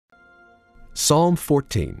Psalm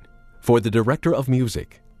 14, for the director of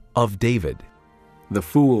music, of David. The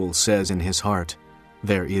fool says in his heart,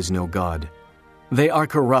 "There is no God." They are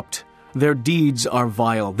corrupt, their deeds are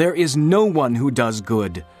vile, there is no one who does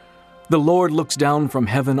good. The Lord looks down from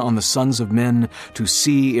heaven on the sons of men to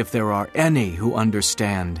see if there are any who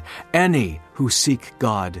understand, any who seek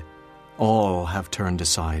God. All have turned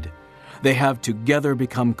aside. They have together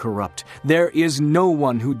become corrupt. There is no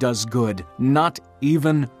one who does good, not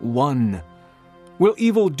even one. Will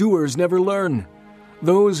evildoers never learn?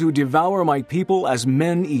 Those who devour my people as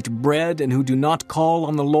men eat bread and who do not call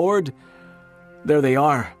on the Lord? There they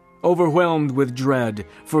are, overwhelmed with dread,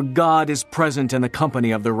 for God is present in the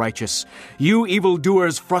company of the righteous. You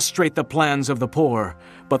evildoers frustrate the plans of the poor,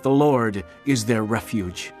 but the Lord is their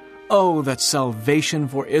refuge. Oh, that salvation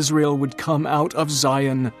for Israel would come out of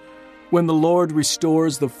Zion. When the Lord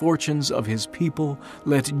restores the fortunes of his people,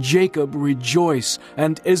 let Jacob rejoice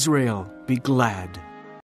and Israel be glad.